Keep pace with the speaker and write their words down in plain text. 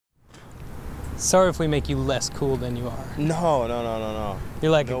Sorry if we make you less cool than you are. No.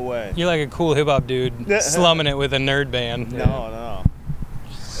 You're like no way. You're like a cool hip hop dude slumming it with a nerd band. No.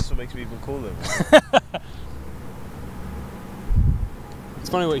 That's what makes me even cooler. It's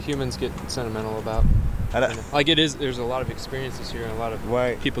funny what humans get sentimental about. Like it is. There's a lot of experiences here, and a lot of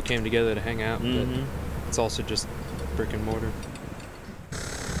people came together to hang out. But it's also just brick and mortar.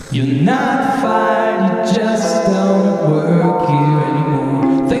 You're not fine, you just don't work here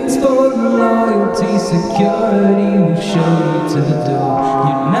anymore. Thanks for the loyalty, security will show you to the door.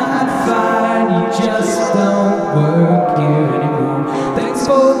 You're not fine, you just don't work here anymore. Thanks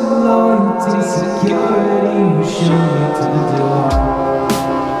for the loyalty, security will show you to the door.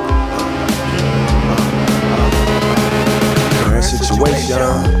 Current situation,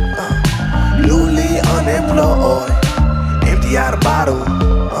 newly unemployed, empty out a bottle,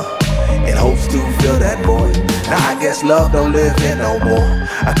 in hopes to fill that void. Now I guess love don't live here no more.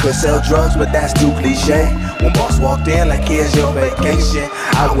 I could sell drugs, but that's too cliche. When boss walked in like, here's your vacation,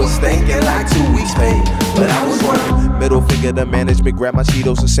 I was thinking like 2 weeks paid, but I was working. Middle finger to management, grab my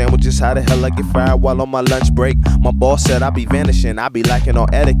Cheetos and sandwiches. How the hell I get fired while on my lunch break? My boss said I be vanishing, I be lacking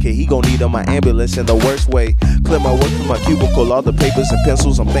on etiquette. He gon' need on my ambulance in the worst way. Clear my work from my cubicle, all the papers and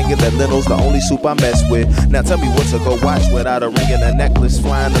pencils. I'm thinking that Lino's the only soup I mess with. Now tell me what to go watch without a ring and a necklace.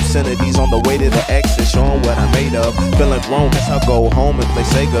 Flying obscenities on the way to the exit, showing what I'm made of. Feeling grown as I go home and play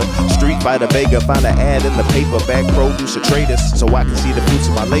Sega. Street Fighter Vega, find an ad in the paper. Bag produce or traders, so I can see the fruits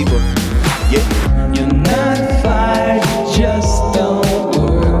of my labor. Yeah. You're not fired, you just don't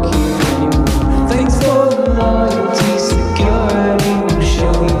work here anymore. Thanks for the loyalty, security will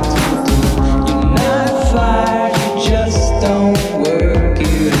show you to the door. You're not fired, you just don't work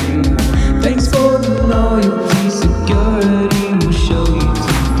here anymore. Thanks for the loyalty, security will show you to the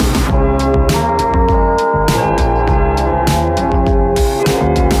door.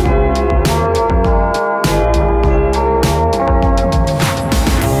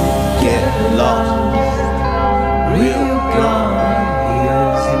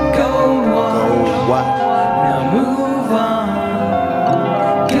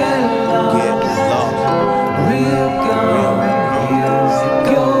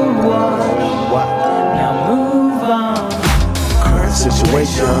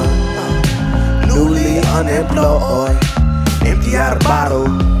 Newly unemployed, empty out a bottle,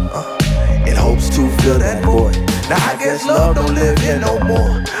 in hopes to fill that void. Now I guess love don't live here no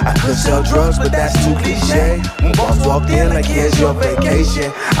more. I could sell drugs, but that's too cliche. When boss walked in like, here's your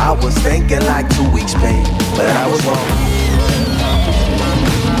vacation, I was thinking like 2 weeks paid, but I was wrong.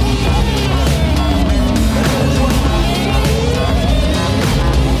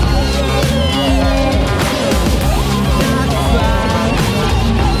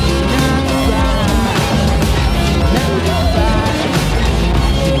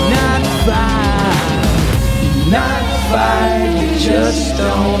 Not fine, you just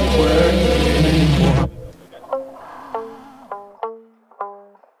don't work